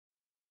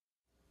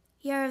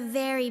You're a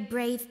very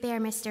brave bear,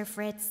 Mr.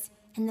 Fritz,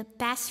 and the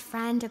best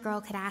friend a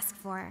girl could ask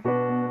for.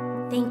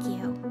 Thank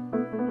you.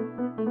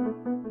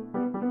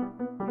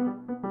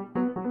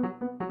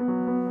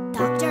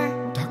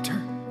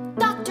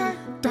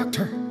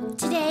 Doctor.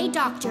 Today,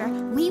 Doctor,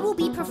 we will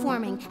be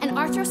performing an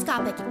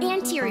arthroscopic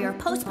anterior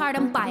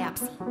postpartum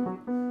biopsy.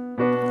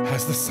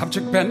 Has the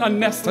subject been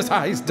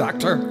anesthetized,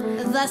 Doctor?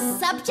 The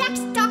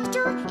subject,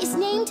 Doctor, is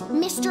named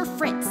Mr.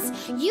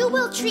 Fritz. You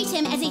will treat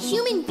him as a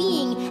human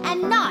being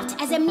and not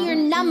as a mere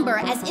number,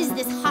 as is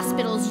this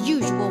hospital's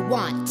usual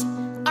want.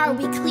 Are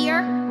we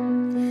clear?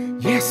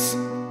 Yes,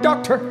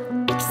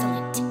 Doctor.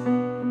 Excellent.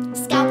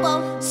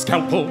 Scalpel.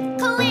 Scalpel.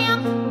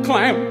 Clamp.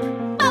 Clamp.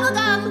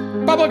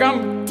 Bubblegum.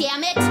 Bubblegum.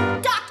 Damn it,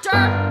 Doctor!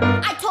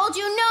 I told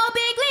you no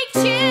big league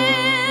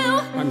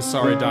chew! I'm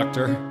sorry,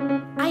 Doctor.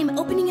 I am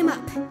opening him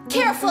up.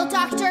 Careful,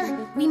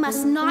 Doctor! We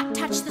must not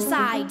touch the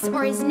sides,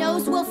 or his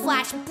nose will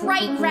flash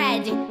bright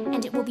red,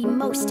 and it will be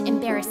most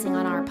embarrassing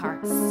on our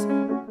parts.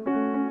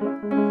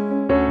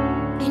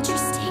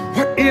 Interesting.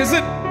 What is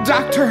it,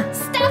 Doctor?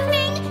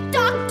 Stuffing,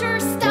 Doctor,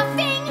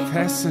 stuffing!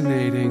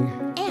 Fascinating.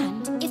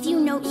 And if you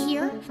note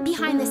here,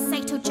 behind the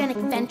cytogenic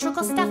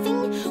ventricle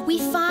stuffing, we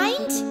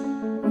find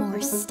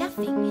more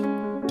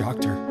stuffing.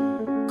 Doctor,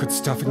 could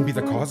stuffing be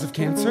the cause of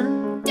cancer?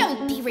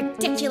 Don't be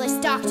ridiculous,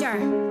 Doctor!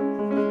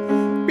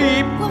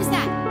 Beep. What was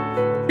that?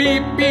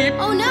 Beep, beep.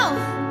 Oh no!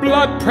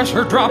 Blood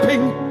pressure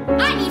dropping.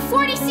 I need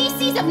 40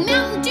 cc's of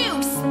Mountain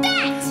Dew!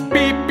 Stat!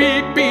 Beep,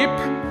 beep, beep.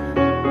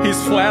 He's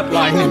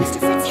flatlining. Hang on, Mr.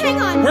 Fritz, hang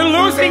on! We're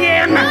losing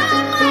him! Not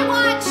on my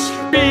watch!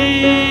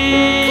 Beep.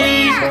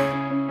 Clear!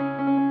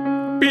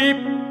 Beep,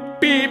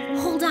 beep.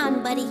 Hold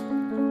on, buddy.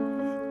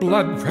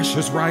 Blood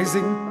pressure's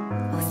rising.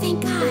 Oh,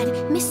 thank God.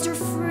 Mr.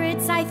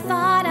 Fritz, I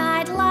thought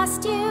I'd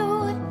lost you.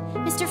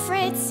 Mr.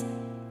 Fritz?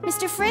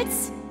 Mr.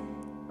 Fritz?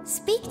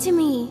 Speak to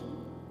me.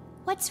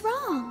 What's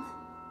wrong?